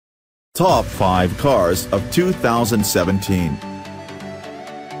Top 5 Cars of 2017.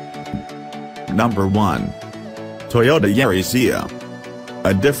 Number 1. Toyota Yaris Ia.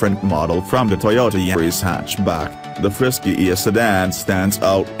 A different model from the Toyota Yaris hatchback, the frisky Ia sedan stands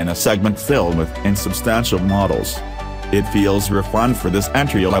out in a segment filled with insubstantial models. It feels refined for this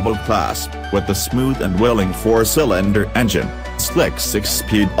entry-level class, with a smooth and willing 4-cylinder engine, slick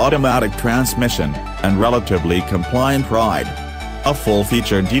 6-speed automatic transmission, and relatively compliant ride. A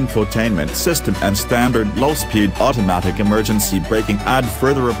full-featured infotainment system and standard low-speed automatic emergency braking add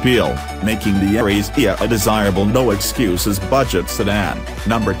further appeal, making the Yaris Ia a desirable no-excuses budget sedan.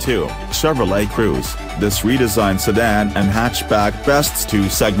 Number 2, Chevrolet Cruze. This redesigned sedan and hatchback bests two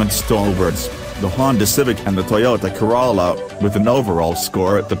segment stalwarts, the Honda Civic and the Toyota Corolla, with an overall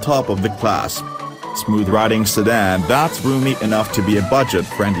score at the top of the class. Smooth-riding sedan that's roomy enough to be a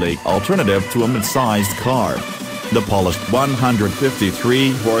budget-friendly alternative to a mid-sized car. The polished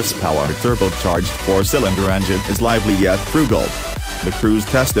 153-horsepower turbocharged 4-cylinder engine is lively yet frugal. The Cruze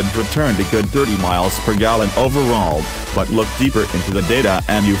tested returned a good 30 miles per gallon overall, but look deeper into the data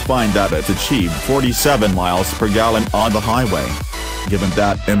and you find that it achieved 47 miles per gallon on the highway. Given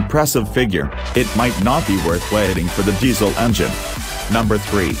that impressive figure, it might not be worth waiting for the diesel engine. Number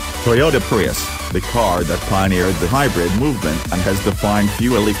 3, Toyota Prius. The car that pioneered the hybrid movement and has defined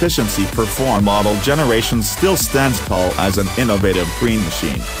fuel efficiency for 4 model generations still stands tall as an innovative green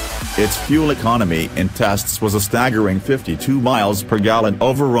machine. Its fuel economy in tests was a staggering 52 miles per gallon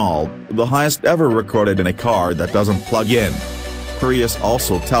overall, the highest ever recorded in a car that doesn't plug in. Prius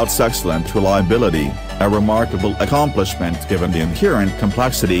also touts excellent reliability, a remarkable accomplishment given the inherent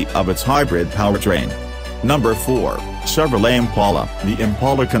complexity of its hybrid powertrain. Number 4, Chevrolet Impala. The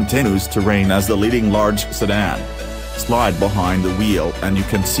Impala continues to reign as the leading large sedan. Slide behind the wheel and you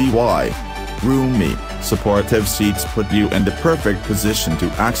can see why. Roomy, supportive seats put you in the perfect position to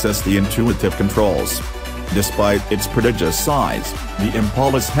access the intuitive controls. Despite its prodigious size, the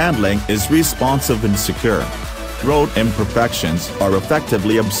Impala's handling is responsive and secure. Road imperfections are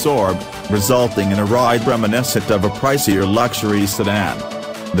effectively absorbed, resulting in a ride reminiscent of a pricier luxury sedan.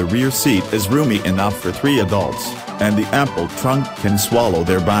 The rear seat is roomy enough for 3 adults, and the ample trunk can swallow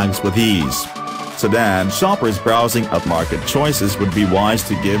their bags with ease. Sedan shoppers browsing upmarket choices would be wise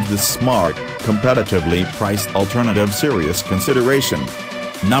to give this smart, competitively priced alternative serious consideration.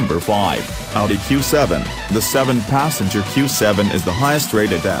 Number 5, Audi Q7. The 7-passenger Q7 is the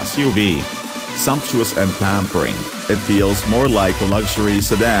highest-rated SUV. Sumptuous and pampering, it feels more like a luxury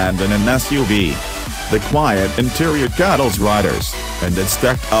sedan than an SUV. The quiet interior cattles riders, and it's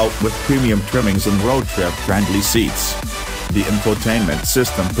decked out with premium trimmings and road trip-friendly seats. The infotainment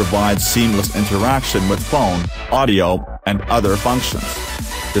system provides seamless interaction with phone, audio, and other functions.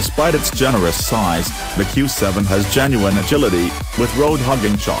 Despite its generous size, the Q7 has genuine agility, with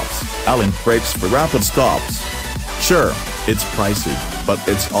road-hugging chops, allen brakes for rapid stops. Sure, it's pricey, but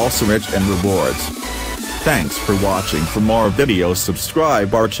it's also rich in rewards. Thanks for watching. For more videos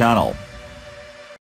subscribe our channel.